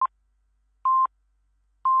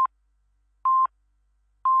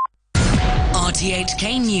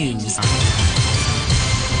RTHK News.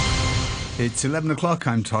 It's 11 o'clock,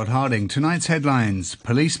 I'm Todd Harding. Tonight's headlines.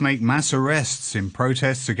 Police make mass arrests in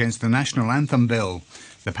protests against the National Anthem Bill.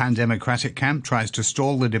 The Pan-Democratic camp tries to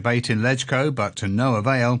stall the debate in Legco, but to no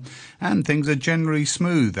avail. And things are generally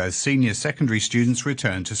smooth as senior secondary students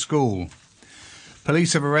return to school.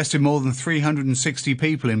 Police have arrested more than 360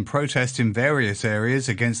 people in protest in various areas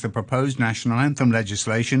against the proposed national anthem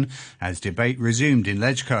legislation as debate resumed in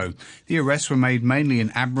Legco. The arrests were made mainly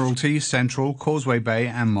in Admiralty, Central, Causeway Bay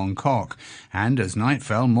and Mong Kok. And as night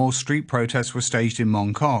fell, more street protests were staged in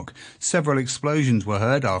Mong Kok. Several explosions were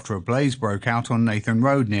heard after a blaze broke out on Nathan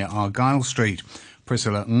Road near Argyle Street.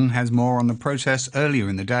 Priscilla Ng has more on the protests earlier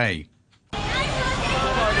in the day.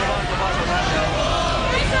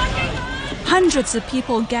 Hundreds of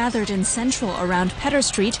people gathered in Central around Pedder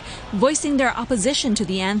Street, voicing their opposition to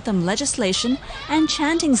the anthem legislation and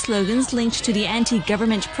chanting slogans linked to the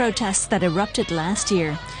anti-government protests that erupted last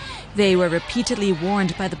year. They were repeatedly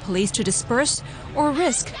warned by the police to disperse or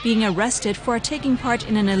risk being arrested for taking part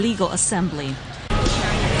in an illegal assembly.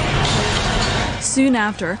 Soon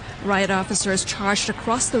after, riot officers charged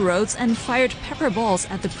across the roads and fired pepper balls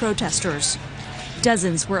at the protesters.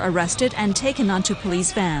 Dozens were arrested and taken onto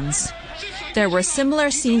police vans. There were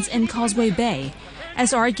similar scenes in Causeway Bay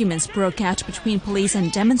as arguments broke out between police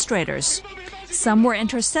and demonstrators. Some were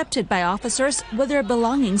intercepted by officers with their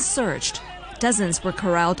belongings searched. Dozens were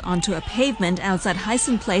corralled onto a pavement outside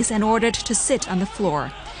Hyson Place and ordered to sit on the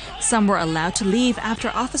floor. Some were allowed to leave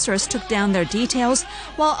after officers took down their details,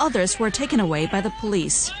 while others were taken away by the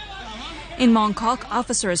police. In Mong Kok,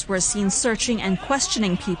 officers were seen searching and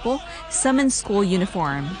questioning people, some in school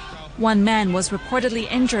uniform. One man was reportedly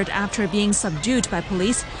injured after being subdued by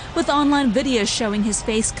police, with online videos showing his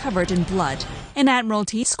face covered in blood. In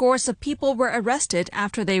Admiralty, scores of people were arrested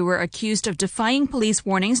after they were accused of defying police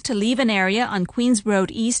warnings to leave an area on Queen's Road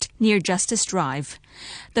East near Justice Drive.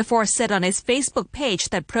 The force said on its Facebook page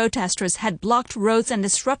that protesters had blocked roads and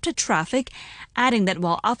disrupted traffic, adding that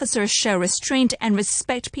while officers show restraint and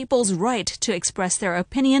respect people's right to express their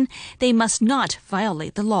opinion, they must not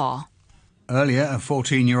violate the law. Earlier, a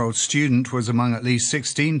 14-year-old student was among at least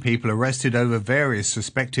 16 people arrested over various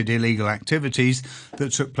suspected illegal activities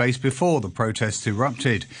that took place before the protests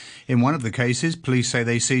erupted. In one of the cases, police say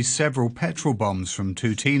they seized several petrol bombs from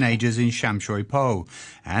two teenagers in Sham Shui Po,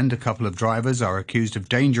 and a couple of drivers are accused of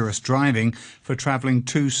dangerous driving for travelling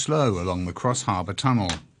too slow along the Cross Harbour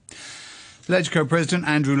Tunnel. Legco President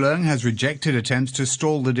Andrew Leung has rejected attempts to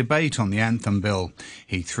stall the debate on the Anthem Bill.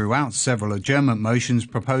 He threw out several adjournment motions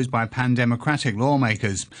proposed by Pan-Democratic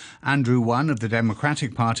lawmakers. Andrew Wan of the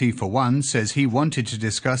Democratic Party, for one, says he wanted to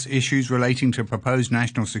discuss issues relating to proposed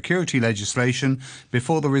national security legislation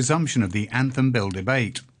before the resumption of the Anthem Bill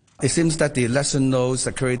debate. It seems that the national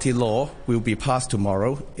security law will be passed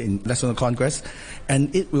tomorrow in National Congress,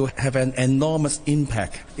 and it will have an enormous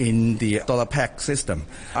impact in the dollar peg system.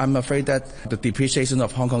 I'm afraid that the depreciation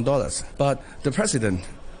of Hong Kong dollars. But the president,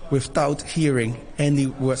 without hearing any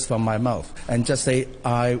words from my mouth, and just say,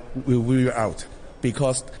 I will rule out,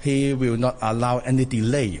 because he will not allow any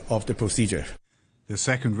delay of the procedure. The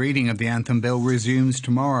second reading of the Anthem Bill resumes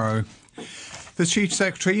tomorrow. The Chief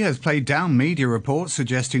Secretary has played down media reports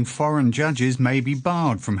suggesting foreign judges may be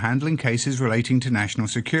barred from handling cases relating to national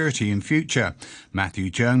security in future. Matthew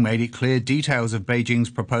Cheung made it clear details of Beijing's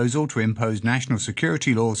proposal to impose national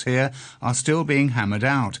security laws here are still being hammered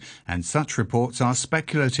out, and such reports are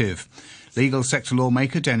speculative. Legal sector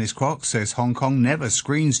lawmaker Dennis Kwok says Hong Kong never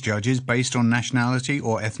screens judges based on nationality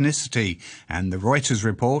or ethnicity, and the Reuters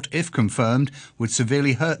report, if confirmed, would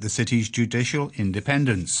severely hurt the city's judicial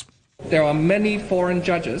independence. There are many foreign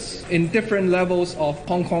judges in different levels of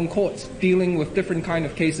Hong Kong courts dealing with different kind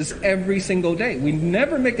of cases every single day. We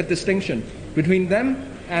never make a distinction between them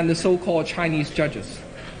and the so-called Chinese judges.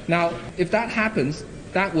 Now, if that happens,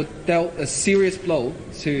 that would dealt a serious blow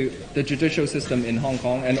to the judicial system in Hong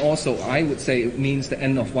Kong, and also, I would say, it means the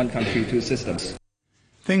end of one country, two systems.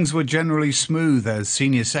 Things were generally smooth as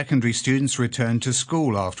senior secondary students returned to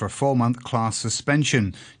school after a 4-month class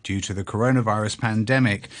suspension due to the coronavirus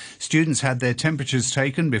pandemic. Students had their temperatures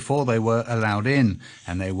taken before they were allowed in,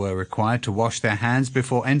 and they were required to wash their hands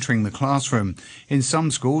before entering the classroom. In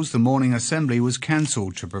some schools, the morning assembly was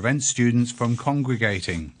cancelled to prevent students from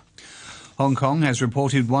congregating. Hong Kong has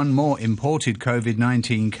reported one more imported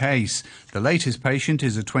COVID-19 case. The latest patient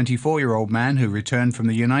is a 24-year-old man who returned from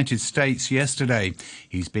the United States yesterday.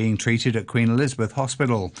 He's being treated at Queen Elizabeth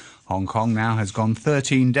Hospital. Hong Kong now has gone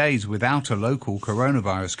 13 days without a local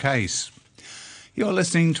coronavirus case. You're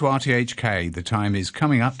listening to RTHK. The time is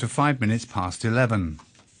coming up to 5 minutes past 11.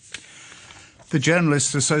 The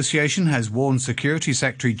Journalists Association has warned Security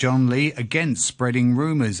Secretary John Lee against spreading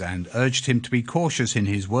rumours and urged him to be cautious in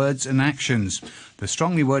his words and actions. The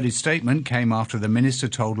strongly worded statement came after the minister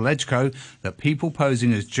told LegCo that people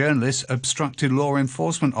posing as journalists obstructed law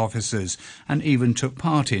enforcement officers and even took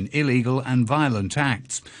part in illegal and violent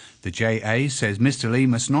acts. The JA says Mr Lee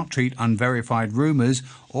must not treat unverified rumours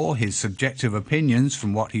or his subjective opinions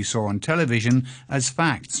from what he saw on television as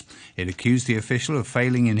facts. It accused the official of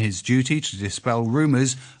failing in his duty to dispel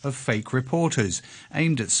rumours of fake reporters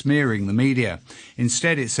aimed at smearing the media.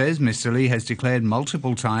 Instead, it says Mr Lee has declared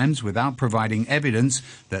multiple times without providing evidence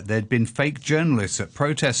that there'd been fake journalists at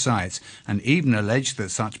protest sites and even alleged that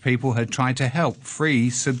such people had tried to help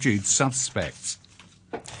free subdued suspects.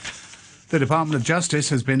 The Department of Justice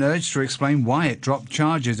has been urged to explain why it dropped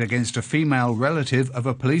charges against a female relative of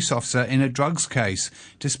a police officer in a drugs case,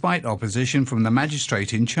 despite opposition from the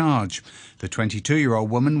magistrate in charge. The 22-year-old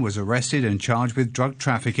woman was arrested and charged with drug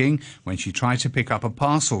trafficking when she tried to pick up a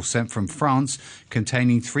parcel sent from France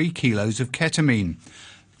containing 3 kilos of ketamine.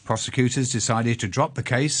 Prosecutors decided to drop the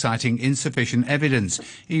case, citing insufficient evidence,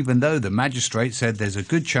 even though the magistrate said there's a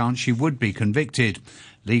good chance she would be convicted.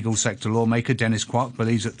 Legal sector lawmaker Dennis Kwok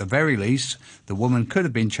believes at the very least the woman could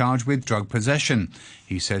have been charged with drug possession.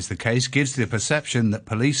 He says the case gives the perception that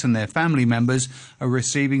police and their family members are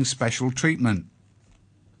receiving special treatment.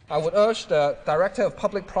 I would urge the Director of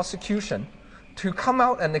Public Prosecution to come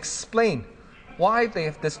out and explain why they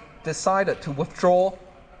have decided to withdraw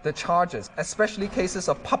the charges, especially cases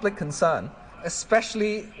of public concern,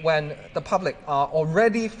 especially when the public are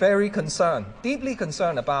already very concerned, deeply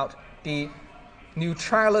concerned about the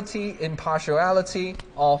neutrality, impartiality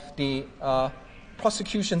of the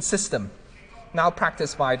prosecution system now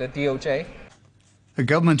practiced by the DOJ. A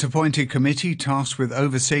government-appointed committee tasked with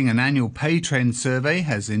overseeing an annual pay trend survey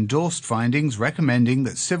has endorsed findings recommending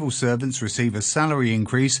that civil servants receive a salary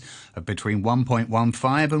increase of between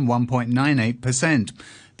 1.15% and 1.98%.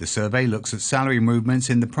 The survey looks at salary movements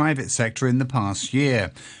in the private sector in the past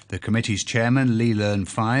year. The committee's chairman, Lee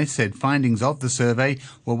Leung-Fai, said findings of the survey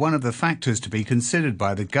were one of the factors to be considered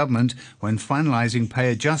by the government when finalising pay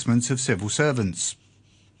adjustments of civil servants.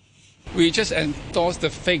 We just endorse the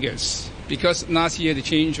figures because last year the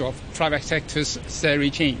change of private sector's salary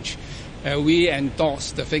change. We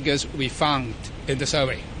endorse the figures we found in the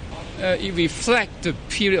survey. It reflects the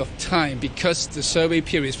period of time because the survey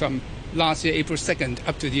period is from last year, April 2nd,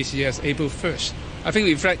 up to this year's April 1st. I think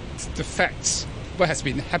it reflects the facts, what has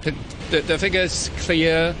been happened. The figures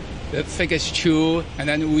clear, the figures true, and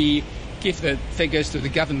then we give the figures to the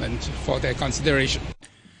government for their consideration.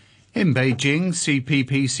 In Beijing,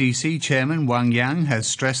 CPPCC Chairman Wang Yang has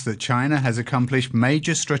stressed that China has accomplished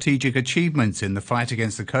major strategic achievements in the fight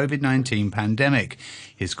against the COVID-19 pandemic.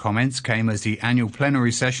 His comments came as the annual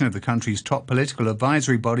plenary session of the country's top political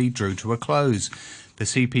advisory body drew to a close. The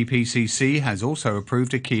CPPCC has also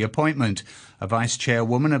approved a key appointment. A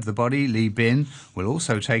vice-chairwoman of the body, Li Bin, will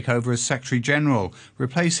also take over as Secretary-General,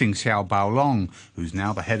 replacing Xiao Baolong, who's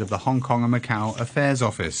now the head of the Hong Kong and Macau Affairs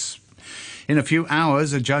Office. In a few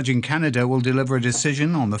hours, a judge in Canada will deliver a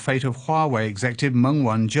decision on the fate of Huawei executive Meng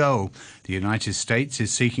Wanzhou. The United States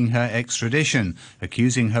is seeking her extradition,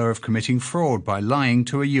 accusing her of committing fraud by lying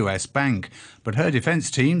to a US bank. But her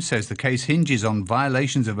defense team says the case hinges on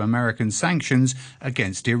violations of American sanctions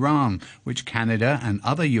against Iran, which Canada and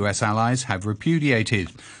other US allies have repudiated.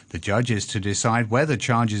 The judge is to decide whether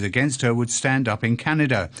charges against her would stand up in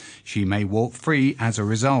Canada. She may walk free as a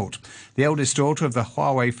result. The eldest daughter of the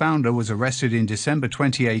Huawei founder was arrested in December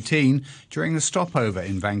 2018 during a stopover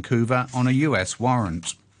in Vancouver on a US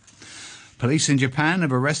warrant. Police in Japan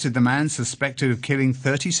have arrested the man suspected of killing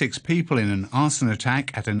 36 people in an arson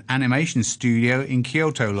attack at an animation studio in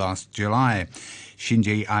Kyoto last July.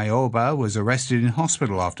 Shinji Aoba was arrested in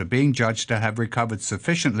hospital after being judged to have recovered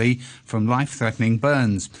sufficiently from life-threatening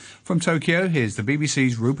burns. From Tokyo, here's the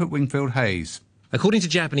BBC's Rupert Wingfield-Hayes. According to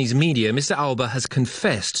Japanese media, Mr. Aoba has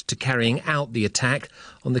confessed to carrying out the attack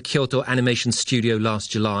on the Kyoto Animation Studio last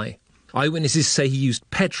July. Eyewitnesses say he used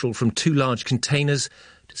petrol from 2 large containers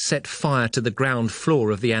to set fire to the ground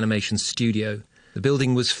floor of the animation studio. The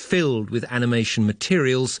building was filled with animation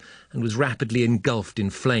materials and was rapidly engulfed in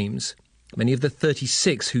flames. Many of the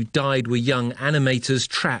 36 who died were young animators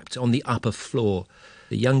trapped on the upper floor.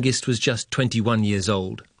 The youngest was just 21 years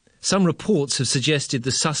old. Some reports have suggested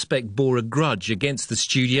the suspect bore a grudge against the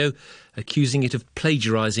studio, accusing it of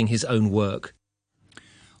plagiarising his own work.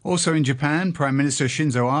 Also in Japan, Prime Minister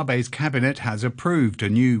Shinzo Abe's cabinet has approved a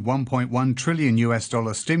new $1.1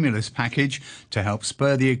 trillion stimulus package to help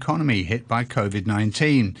spur the economy hit by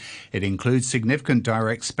COVID-19. It includes significant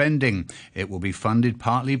direct spending. It will be funded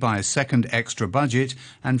partly by a second extra budget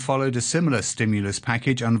and followed a similar stimulus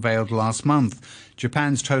package unveiled last month.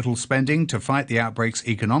 Japan's total spending to fight the outbreak's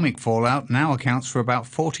economic fallout now accounts for about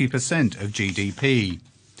 40% of GDP.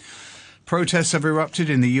 Protests have erupted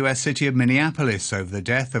in the U.S. city of Minneapolis over the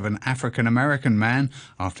death of an African-American man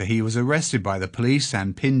after he was arrested by the police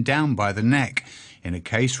and pinned down by the neck. In a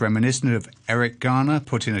case reminiscent of Eric Garner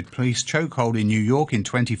put in a police chokehold in New York in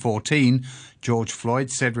 2014, George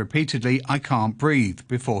Floyd said repeatedly, "I can't breathe,"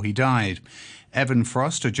 before he died. Evan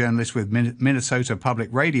Frost, a journalist with Minnesota Public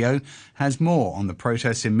Radio, has more on the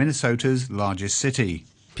protests in Minnesota's largest city.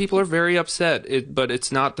 People are very upset, but it's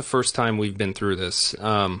not the first time we've been through this.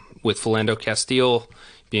 With Philando Castile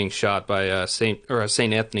being shot by a St.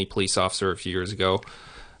 Anthony police officer a few years ago,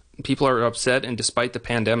 people are upset, and despite the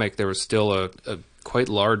pandemic, there was still a quite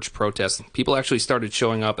large protest. People actually started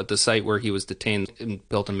showing up at the site where he was detained and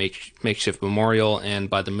built a makeshift memorial, and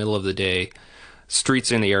by the middle of the day,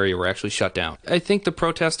 streets in the area were actually shut down. I think the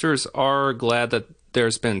protesters are glad that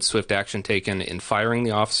there's been swift action taken in firing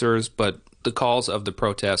the officers, but the calls of the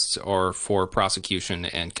protests are for prosecution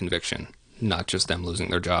and conviction, not just them losing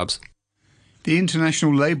their jobs. The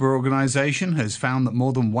International Labour Organization has found that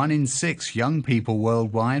more than 1 in 6 young people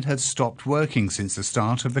worldwide have stopped working since the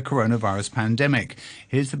start of the coronavirus pandemic.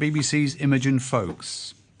 Here's the BBC's Imogen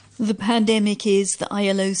Foulkes. The pandemic is, the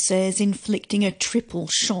ILO says, inflicting a triple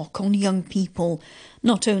shock on young people.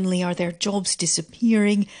 Not only are their jobs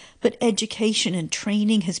disappearing, but education and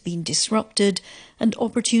training has been disrupted and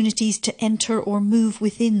opportunities to enter or move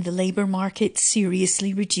within the labour market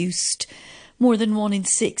seriously reduced. More than 1 in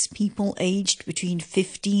 6 people aged between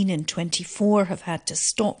 15 and 24 have had to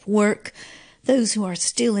stop work. Those who are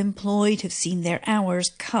still employed have seen their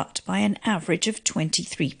hours cut by an average of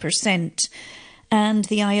 23%. And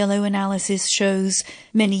the ILO analysis shows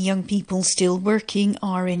many young people still working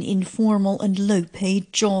are in informal and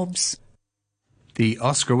low-paid jobs. The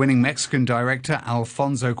Oscar-winning Mexican director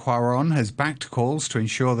Alfonso Cuarón has backed calls to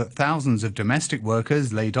ensure that thousands of domestic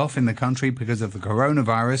workers laid off in the country because of the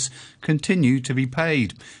coronavirus continue to be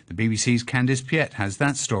paid. The BBC's Candice Piet has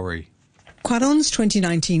that story. Cuarón's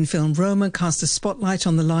 2019 film Roma cast a spotlight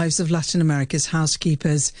on the lives of Latin America's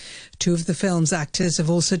housekeepers. 2 of the film's actors have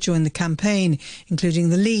also joined the campaign, including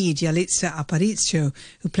the lead, Yalitza Aparicio,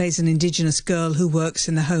 who plays an indigenous girl who works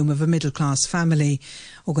in the home of a middle-class family.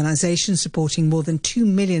 Organisations supporting more than 2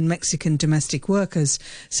 million Mexican domestic workers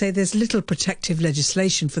say there's little protective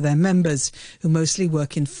legislation for their members, who mostly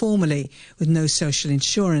work informally with no social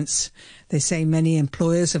insurance. They say many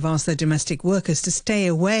employers have asked their domestic workers to stay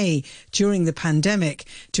away during the pandemic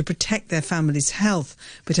to protect their family's health,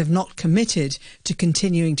 but have not committed to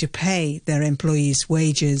continuing to pay their employees'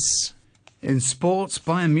 wages. In sports,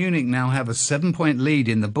 Bayern Munich now have a 7-point lead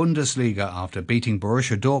in the Bundesliga after beating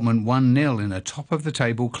Borussia Dortmund 1-0 in a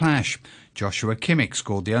top-of-the-table clash. Joshua Kimmich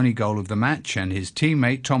scored the only goal of the match, and his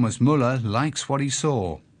teammate Thomas Müller likes what he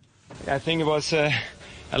saw. I think it was a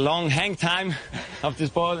long hang time of this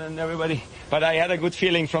ball and everybody, but I had a good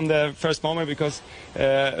feeling from the first moment because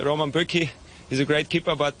Roman Bürki is a great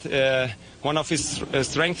keeper, but one of his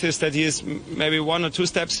strengths is that he is maybe 1 or 2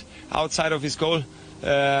 steps outside of his goal,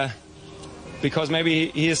 because maybe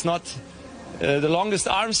he is not the longest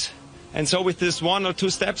arms, and so with this 1 or 2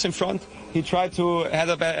 steps in front he tried to have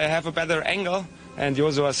a better angle, and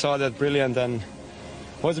Joshua saw that brilliant, and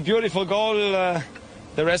it was a beautiful goal.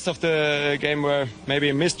 The rest of the game were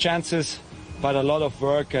maybe missed chances, but a lot of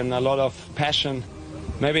work and a lot of passion.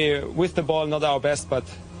 Maybe with the ball, not our best, but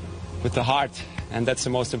with the heart, and that's the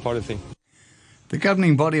most important thing. The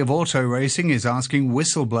governing body of auto racing is asking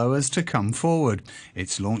whistleblowers to come forward.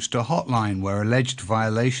 It's launched a hotline where alleged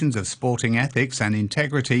violations of sporting ethics and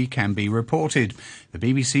integrity can be reported. The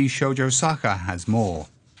BBC's Shoujo Saka has more.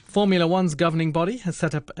 Formula One's governing body has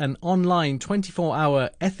set up an online 24-hour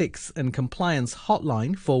ethics and compliance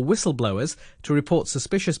hotline for whistleblowers to report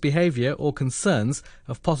suspicious behaviour or concerns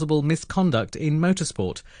of possible misconduct in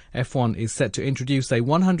motorsport. F1 is set to introduce a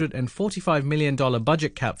 $145 million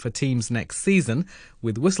budget cap for teams next season,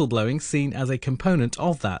 with whistleblowing seen as a component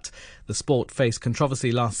of that. The sport faced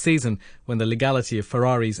controversy last season when the legality of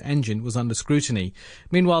Ferrari's engine was under scrutiny.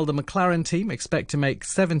 Meanwhile, the McLaren team expect to make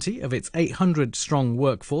 70 of its 800-strong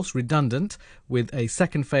workforce redundant, with a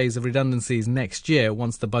second phase of redundancies next year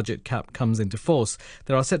once the budget cap comes into force.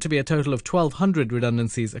 There are set to be a total of 1,200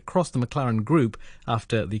 redundancies across the McLaren group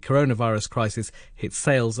after the coronavirus crisis hit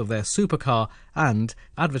sales of their supercar and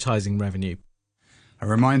advertising revenue. A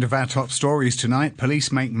reminder of our top stories tonight.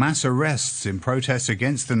 Police make mass arrests in protest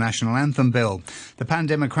against the National Anthem Bill. The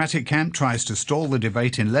pan-democratic camp tries to stall the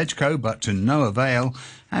debate in Legco, but to no avail.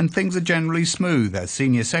 And things are generally smooth as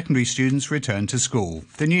senior secondary students return to school.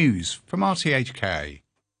 The news from RTHK.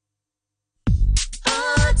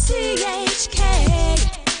 RTHK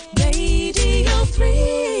Radio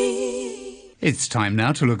 3. It's time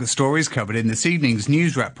now to look at stories covered in this evening's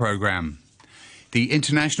News Wrap programme. The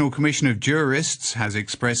International Commission of Jurists has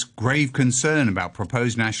expressed grave concern about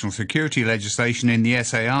proposed national security legislation in the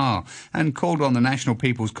SAR and called on the National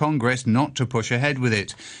People's Congress not to push ahead with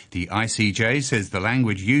it. The ICJ says the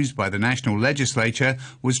language used by the national legislature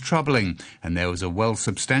was troubling and there was a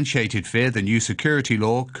well-substantiated fear the new security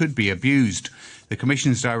law could be abused. The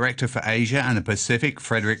Commission's Director for Asia and the Pacific,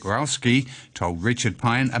 Frederick Rowski, told Richard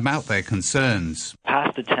Pine about their concerns.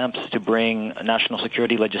 Past attempts to bring national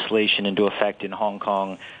security legislation into effect in Hong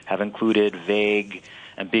Kong have included vague,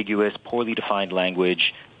 ambiguous, poorly defined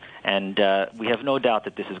language, and we have no doubt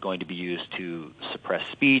that this is going to be used to suppress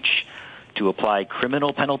speech, to apply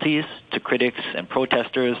criminal penalties to critics and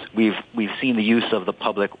protesters. We've seen the use of the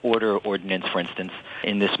Public Order Ordinance, for instance,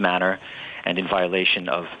 in this manner, and in violation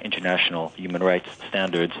of international human rights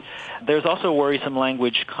standards. There's also worrisome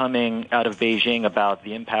language coming out of Beijing about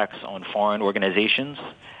the impacts on foreign organizations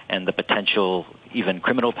and the potential even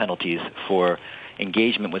criminal penalties for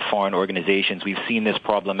engagement with foreign organizations. We've seen this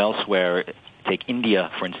problem elsewhere. Take India,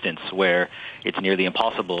 for instance, where it's nearly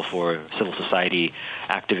impossible for civil society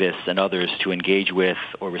activists and others to engage with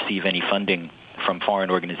or receive any funding from foreign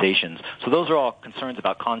organizations. So those are all concerns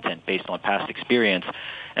about content based on past experience.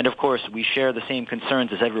 And of course, we share the same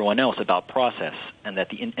concerns as everyone else about process and that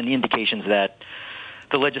the indications that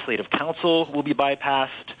the Legislative Council will be bypassed.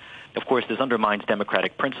 Of course, this undermines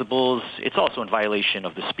democratic principles. It's also in violation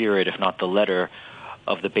of the spirit, if not the letter,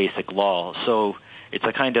 of the basic law. So it's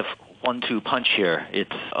a kind of 1-2 punch here.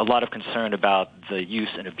 It's a lot of concern about the use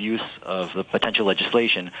and abuse of the potential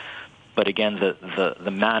legislation, but again,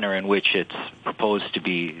 the manner in which it's proposed to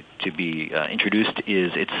be introduced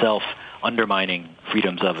is itself undermining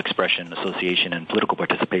freedoms of expression, association, and political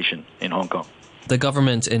participation in Hong Kong. The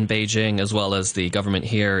government in Beijing, as well as the government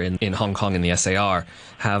here in Hong Kong in the SAR,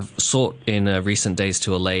 have sought in recent days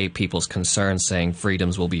to allay people's concerns, saying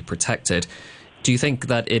freedoms will be protected. Do you think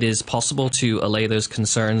that it is possible to allay those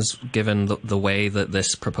concerns, given the way that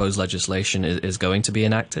this proposed legislation is going to be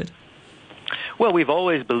enacted? Well, we've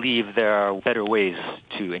always believed there are better ways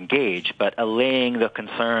to engage, but allaying the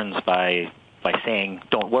concerns by saying,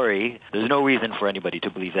 don't worry, there's no reason for anybody to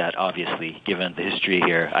believe that, obviously, given the history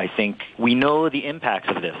here. I think we know the impacts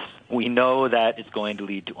of this. We know that it's going to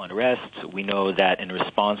lead to unrest. We know that in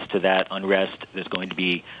response to that unrest, there's going to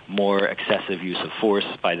be more excessive use of force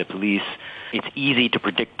by the police. It's easy to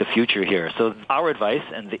predict the future here. So our advice,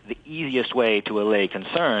 and the easiest way to allay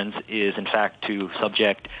concerns, is in fact to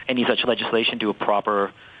subject any such legislation to a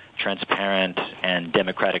proper, transparent, and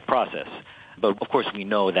democratic process. But of course, we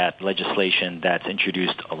know that legislation that's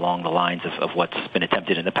introduced along the lines of what's been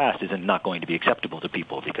attempted in the past is not going to be acceptable to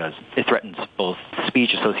people because it threatens both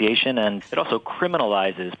speech, association, and it also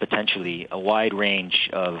criminalizes potentially a wide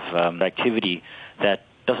range of activity that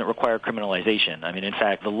doesn't require criminalization. I mean, in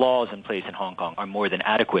fact, the laws in place in Hong Kong are more than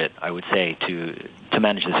adequate, I would say, to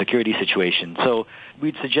manage the security situation. So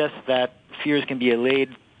we'd suggest that fears can be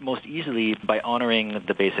allayed most easily by honoring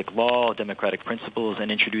the basic law, democratic principles,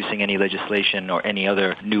 and introducing any legislation or any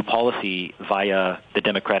other new policy via the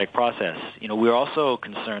democratic process. You know, we're also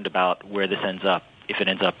concerned about where this ends up, if it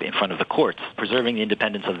ends up in front of the courts. Preserving the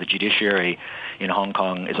independence of the judiciary in Hong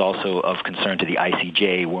Kong is also of concern to the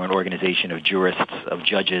ICJ. We're an organization of jurists, of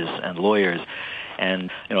judges, and lawyers. And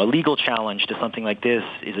a legal challenge to something like this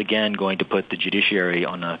is again going to put the judiciary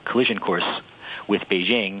on a collision course with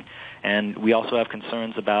Beijing. And we also have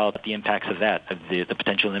concerns about the impacts of that, of the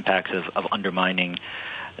potential impacts of undermining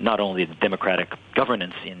not only the democratic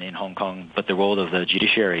governance in Hong Kong, but the role of the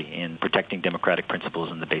judiciary in protecting democratic principles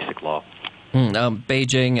and the basic law.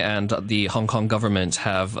 Beijing and the Hong Kong government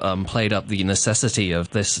have played up the necessity of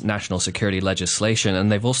this national security legislation,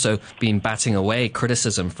 and they've also been batting away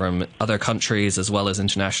criticism from other countries as well as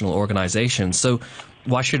international organizations. So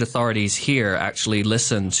why should authorities here actually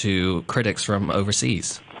listen to critics from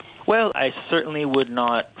overseas? Well, I certainly would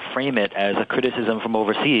not frame it as a criticism from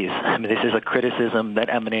overseas. I mean, this is a criticism that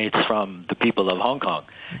emanates from the people of Hong Kong,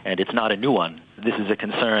 and it's not a new one. This is a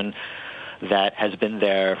concern that has been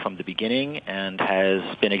there from the beginning and has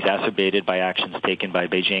been exacerbated by actions taken by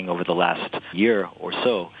Beijing over the last year or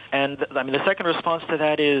so. And the second response to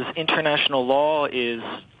that is international law is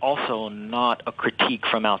also not a critique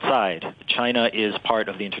from outside. China is part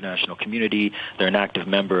of the international community. They're an active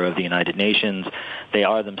member of the United Nations. They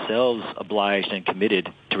are themselves obliged and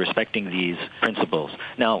committed to respecting these principles.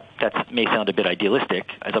 Now, that may sound a bit idealistic.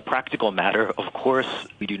 As a practical matter, of course,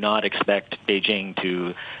 we do not expect Beijing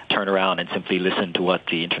to turn around and simply listen to what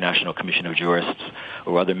the International Commission of Jurists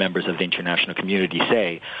or other members of the international community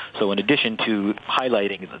say. So in addition to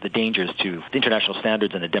highlighting the dangers to international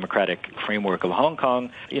standards and the democratic framework of Hong Kong,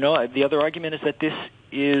 the other argument is that this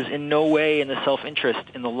is in no way in the self-interest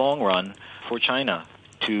in the long run for China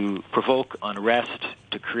to provoke unrest,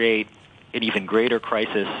 to create an even greater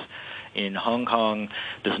crisis in Hong Kong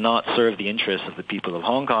does not serve the interests of the people of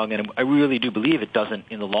Hong Kong, and I really do believe it doesn't,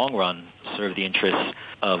 in the long run, serve the interests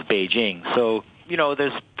of Beijing. So,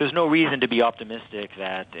 there's no reason to be optimistic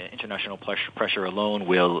that international pressure alone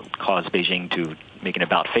will cause Beijing to make an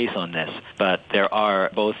about-face on this. But there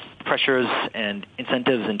are both pressures and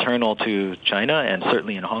incentives internal to China and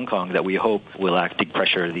certainly in Hong Kong that we hope will act to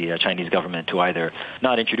pressure the Chinese government to either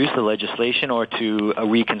not introduce the legislation or to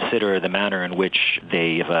reconsider the manner in which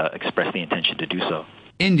they've expressed the intention to do so.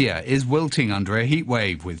 India is wilting under a heat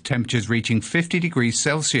wave, with temperatures reaching 50 degrees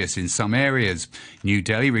Celsius in some areas. New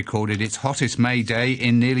Delhi recorded its hottest May day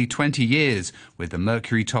in nearly 20 years, with the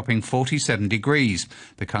mercury topping 47 degrees.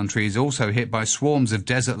 The country is also hit by swarms of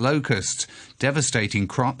desert locusts, devastating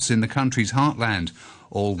crops in the country's heartland.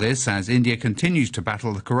 All this as India continues to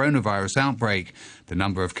battle the coronavirus outbreak. The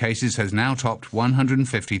number of cases has now topped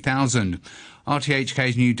 150,000.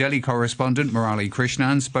 RTHK's New Delhi correspondent Murali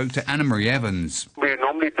Krishnan spoke to Anna Marie Evans. We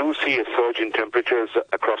normally do see a surge in temperatures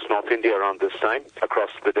across North India around this time,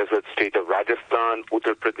 across the desert state of Rajasthan,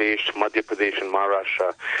 Uttar Pradesh, Madhya Pradesh and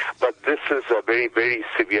Maharashtra. But this is a very, very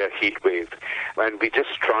severe heat wave. And we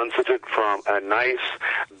just transited from a nice,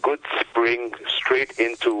 good spring straight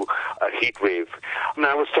into a heat wave. And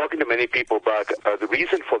I was talking to many people about the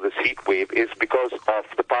reason for this heat wave is because of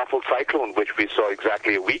the powerful cyclone which we saw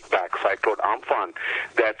exactly a week back, Cyclone Amphan,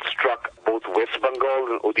 that struck both West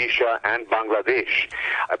Bengal, Odisha and Bangladesh.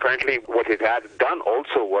 Apparently what it had done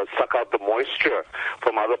also was suck out the moisture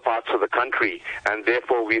from other parts of the country, and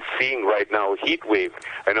therefore we're seeing right now a heat wave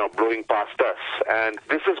blowing past us. And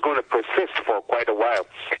this is going to persist for quite a while.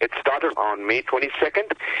 It started on May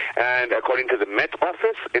 22nd, and according to the Met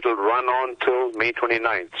Office, it'll run on till May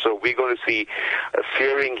 29th. So we're going to see a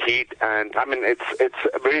searing heat, and it's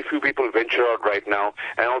very few people venture out right now,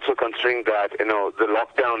 and also considering that the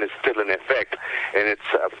lockdown is still in effect in its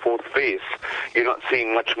fourth phase, you're not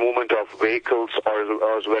seeing much movement of vehicles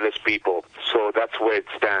or as well as people. So that's where it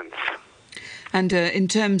stands. And in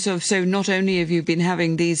terms of, so not only have you been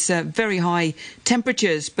having these very high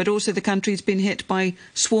temperatures, but also the country's been hit by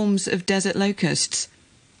swarms of desert locusts.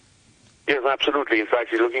 Yes, absolutely. In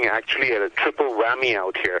fact, you're looking actually at a triple whammy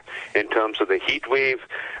out here in terms of the heat wave,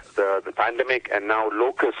 the pandemic, and now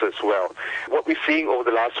locusts as well. What we're seeing over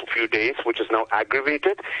the last few days, which is now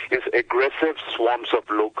aggravated, is aggressive swarms of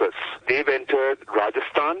locusts. They've entered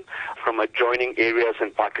Rajasthan from adjoining areas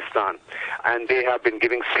in Pakistan, and they have been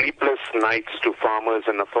giving sleepless nights to farmers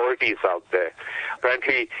and authorities out there.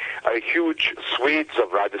 Apparently, huge swathes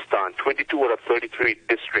of Rajasthan, 22 out of 33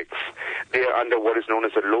 districts, they are under what is known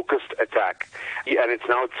as a locust attack. And it's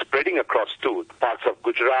now spreading across to parts of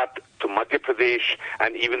Gujarat, to Madhya Pradesh,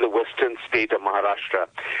 and even the western state of Maharashtra.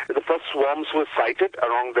 The first swarms were sighted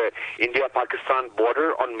along the India-Pakistan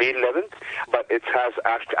border on May 11th, but it has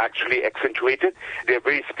actually accentuated. They're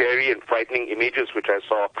very scary and frightening images which I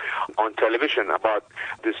saw on television about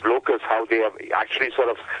these locusts, how they have actually sort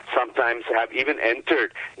of sometimes have even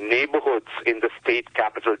entered neighborhoods in the state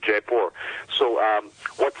capital, Jaipur. So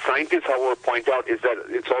what scientists, however, point out is that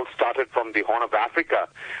it's all started from the Horn of Africa,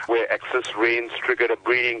 where excess rains triggered a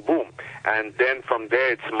breeding boom. And then from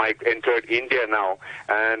there, it's entered India now,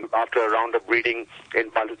 and after a round of breeding in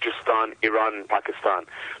Balochistan, Iran, and Pakistan.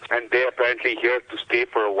 And they're apparently here to stay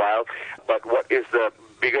for a while. But what is the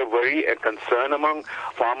bigger worry and concern among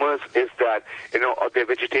farmers is that, of their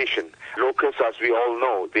vegetation. Locusts, as we all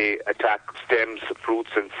know, they attack stems,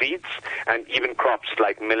 fruits, and seeds, and even crops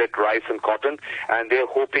like millet, rice, and cotton. And they're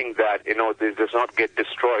hoping that, this does not get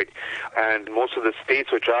destroyed. And most of the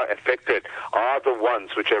states which are affected are the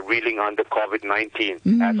ones which are reeling under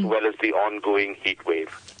COVID-19, as well as the ongoing heat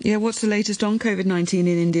wave. Yeah, what's the latest on COVID-19 in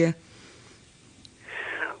India?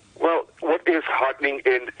 Well, what is heartening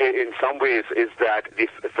in some ways is that the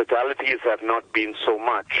fatalities have not been so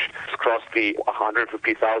much. It's crossed the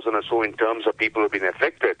 150,000 or so in terms of people who have been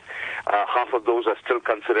affected. Half of those are still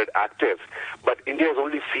considered active. But India has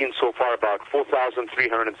only seen so far about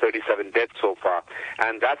 4,337 deaths so far.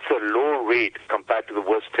 And that's a low rate compared to the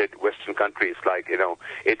worst hit Western countries like,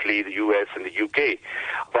 Italy, the US, and the UK.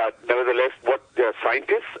 But nevertheless, what the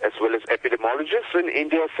scientists as well as epidemiologists in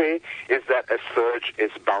India say is that a surge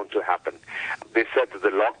is bound to happen. They said that the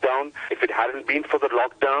lockdown, if it hadn't been for the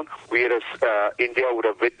lockdown, India would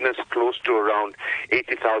have witnessed close to around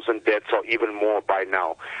 80,000 deaths or even more by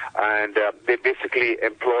now. And they're basically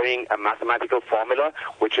employing a mathematical formula,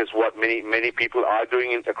 which is what many people are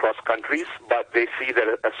doing across countries. But they see that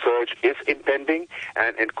a surge is impending,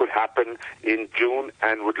 and it could happen in June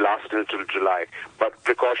and would last until July. But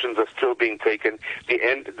precautions are still being taken.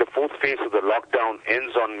 The fourth phase of the lockdown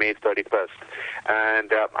ends on May 31st.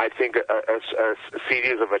 And I think a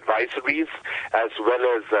series of advisories as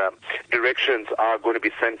well as directions are going to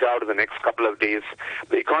be sent out in the next couple of days.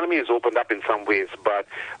 The economy is opened up in some ways, but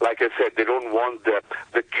like I said, they don't want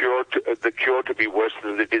the cure to be worse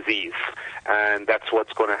than the disease, and that's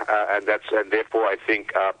what's going to and therefore I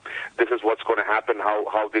think this is what's going to happen.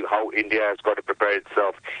 How India has got to prepare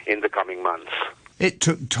itself in the coming months. It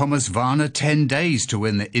took Thomas Varner 10 days to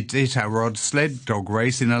win the Iditarod sled dog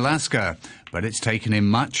race in Alaska, but it's taken him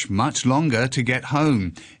much, much longer to get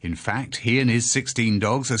home. In fact, he and his 16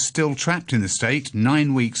 dogs are still trapped in the state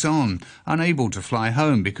 9 weeks on, unable to fly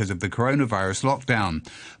home because of the coronavirus lockdown.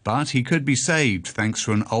 But he could be saved thanks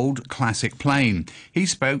to an old classic plane. He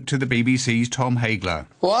spoke to the BBC's Tom Hagler.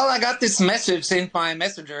 Well, I got this message in my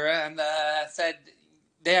messenger and said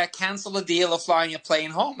they cancelled the deal of flying a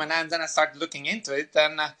plane home, and then I started looking into it,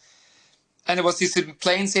 and it was this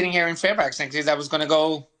plane sitting here in Fairfax actually that was going to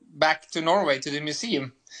go back to Norway to the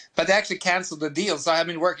museum, but they actually cancelled the deal. So I've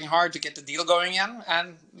been working hard to get the deal going again,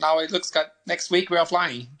 and now it looks like next week we are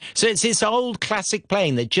flying. So it's this old classic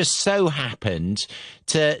plane that just so happened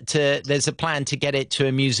to there's a plan to get it to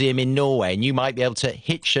a museum in Norway, and you might be able to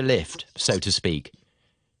hitch a lift, so to speak.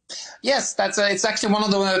 Yes, it's actually one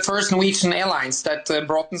of the first Norwegian airlines that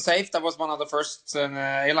Broughton Safe, that was one of the first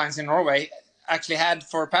airlines in Norway, actually had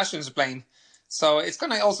for a passenger plane. So it's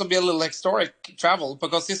going to also be a little historic travel,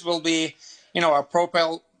 because this will be, a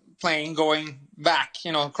propel plane going back,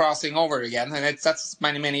 crossing over again. And that's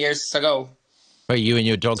many, many years ago. Well, you and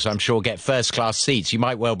your dogs, I'm sure, get first-class seats. You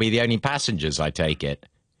might well be the only passengers, I take it.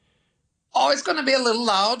 Oh, it's going to be a little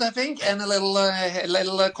loud, I think, and a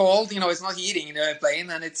little cold. It's not heating in the plane,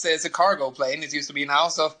 and it's a cargo plane. It used to be now,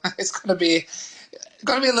 so it's going to be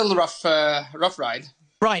a little rough ride.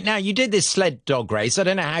 Right, now you did this sled dog race. I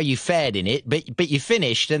don't know how you fared in it, but you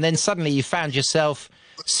finished, and then suddenly you found yourself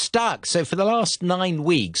stuck. So for the last 9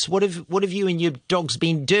 weeks, what have you and your dogs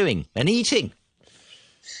been doing and eating?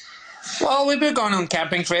 Well, we've been going on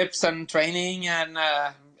camping trips and training, and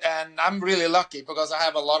I'm really lucky because I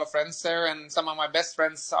have a lot of friends there, and some of my best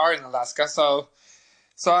friends are in Alaska. So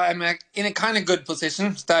I'm in a kind of good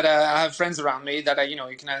position that I have friends around me that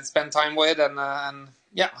you can spend time with and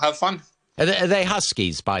have fun. Are they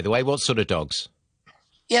Huskies, by the way? What sort of dogs?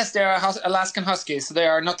 Yes, they are Alaskan Huskies. They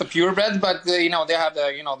are not the purebred, but they have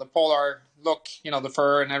the polar look, the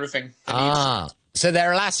fur and everything. So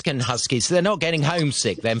they're Alaskan Huskies. So they're not getting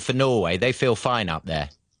homesick then for Norway. They feel fine up there.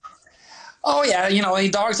 Oh yeah,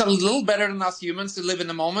 dogs are a little better than us humans to live in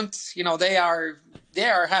the moment. They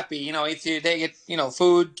are happy. If they get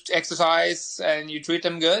food, exercise, and you treat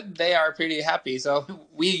them good, they are pretty happy. So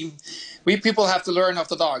we people have to learn off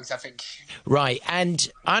the dogs, I think. Right, and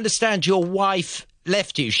I understand your wife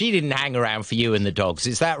left you. She didn't hang around for you and the dogs.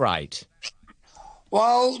 Is that right?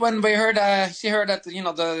 Well, when we heard, she heard that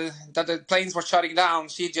that the planes were shutting down,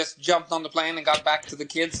 she just jumped on the plane and got back to the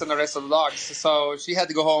kids and the rest of the dogs. So she had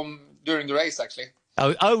to go home during the race, actually.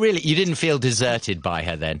 Oh, really? You didn't feel deserted by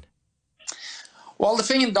her then? Well, the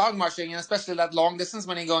thing in dog marching, and especially that long distance,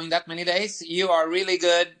 when you're going that many days, you are really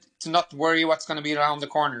good to not worry what's going to be around the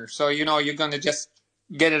corner. So, you're going to just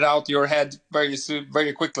get it out your head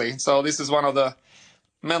very quickly. So this is one of the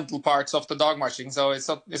mental parts of the dog marching. So it's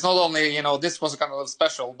not only, this was kind of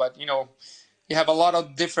special, but, you have a lot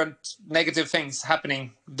of different negative things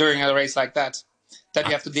happening during a race like that you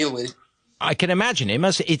have to deal with. I can imagine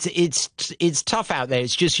it's tough out there.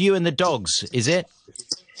 It's just you and the dogs, is it?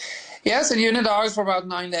 Yes, and you and the dogs for about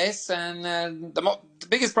 9 days. And the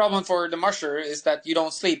biggest problem for the marsher is that you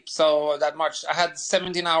don't sleep so that much. I had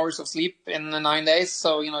 17 hours of sleep in the 9 days,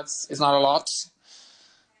 so it's not a lot.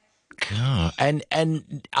 God. And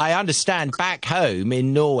I understand back home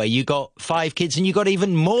in Norway you got 5 kids and you got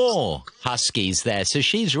even more huskies there. So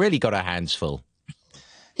she's really got her hands full.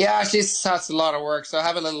 Yeah, she's has a lot of work. So I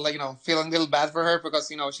have a little, feeling a little bad for her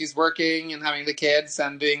because, she's working and having the kids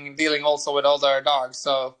and dealing also with all their dogs.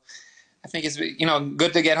 So I think it's,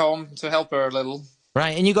 good to get home to help her a little.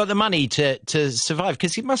 Right, and you got the money to survive,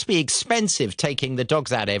 because it must be expensive taking the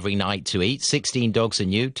dogs out every night to eat. 16 dogs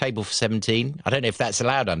and you, table for 17. I don't know if that's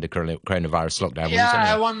allowed under coronavirus lockdown.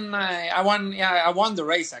 Yeah, I won the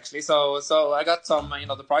race actually. So I got some,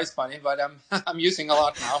 the prize money, but I'm using a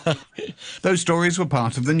lot now. Those stories were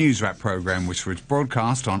part of the News Wrap programme, which was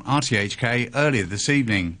broadcast on RTHK earlier this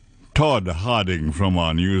evening. Todd Harding from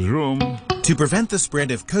our newsroom. To prevent the spread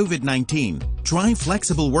of COVID-19, try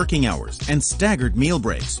flexible working hours and staggered meal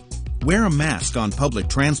breaks. Wear a mask on public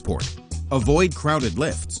transport. Avoid crowded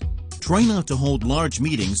lifts. Try not to hold large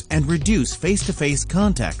meetings and reduce face-to-face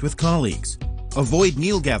contact with colleagues. Avoid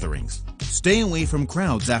meal gatherings. Stay away from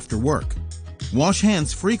crowds after work. Wash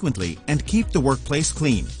hands frequently and keep the workplace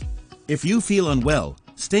clean. If you feel unwell,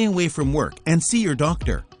 stay away from work and see your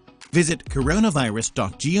doctor. Visit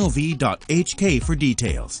coronavirus.gov.hk for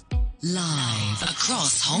details. Live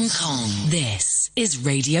across Hong Kong, this is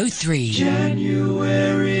Radio 3.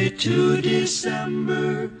 January to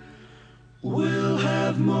December, we'll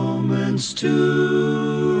have moments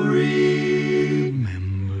to remember.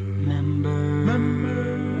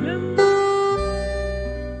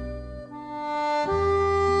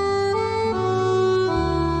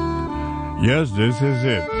 Yes, this is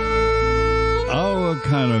it. Our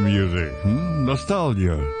kind of music,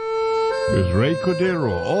 nostalgia, with Ray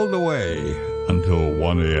Cordero all the way until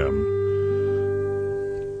 1 a.m.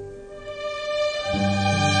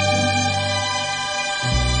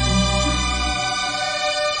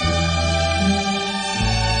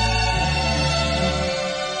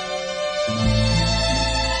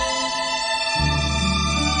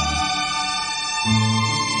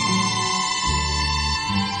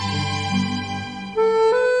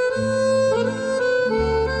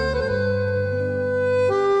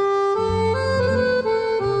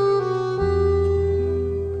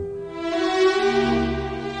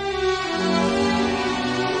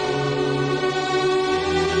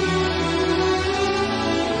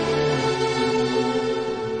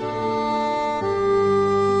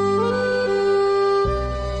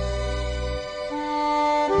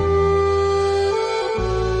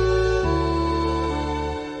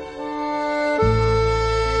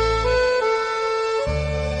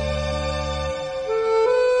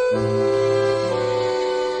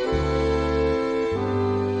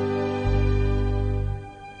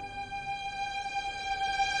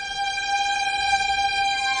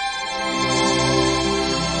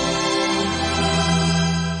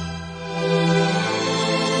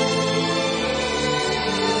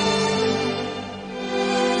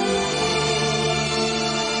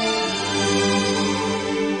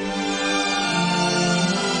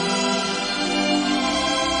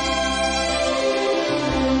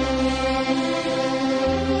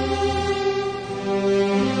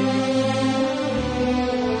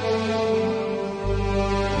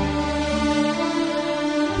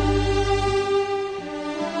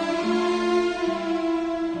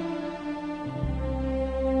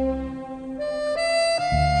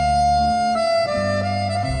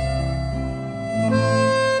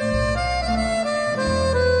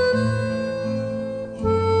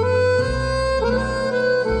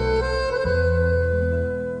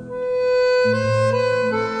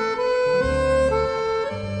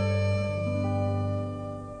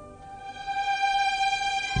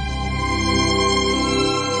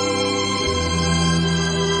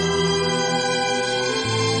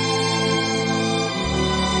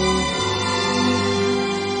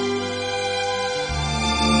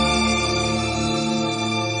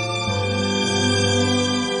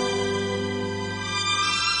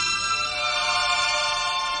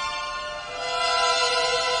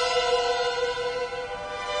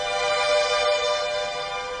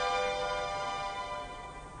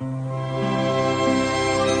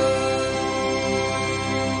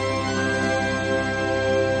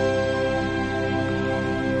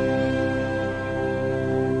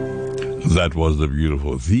 That was the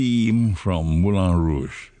beautiful theme from Moulin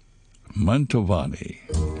Rouge. Mantovani.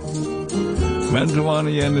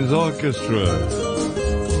 Mantovani and his orchestra.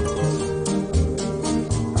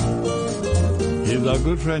 Here's our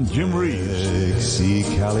good friend Jim Reeves. See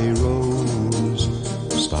Callie Rose,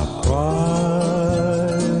 stop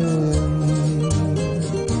crying.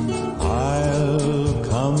 I'll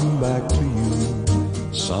come back to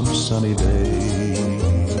you some sunny day.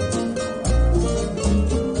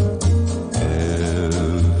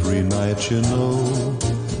 let you know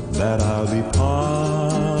that I'll be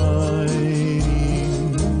pining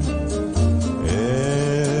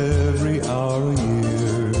every hour a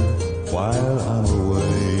year while I'm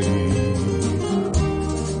away.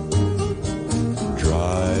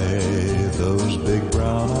 Dry those big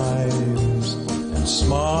brown eyes and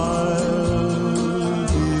smile,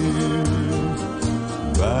 dear.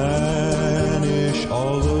 Banish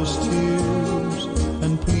all those tears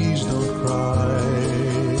and please don't cry.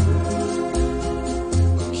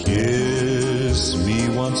 Kiss me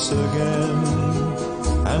once again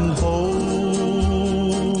and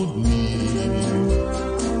hold me.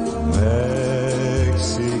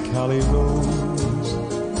 Mexicali Rose,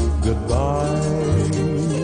 goodbye.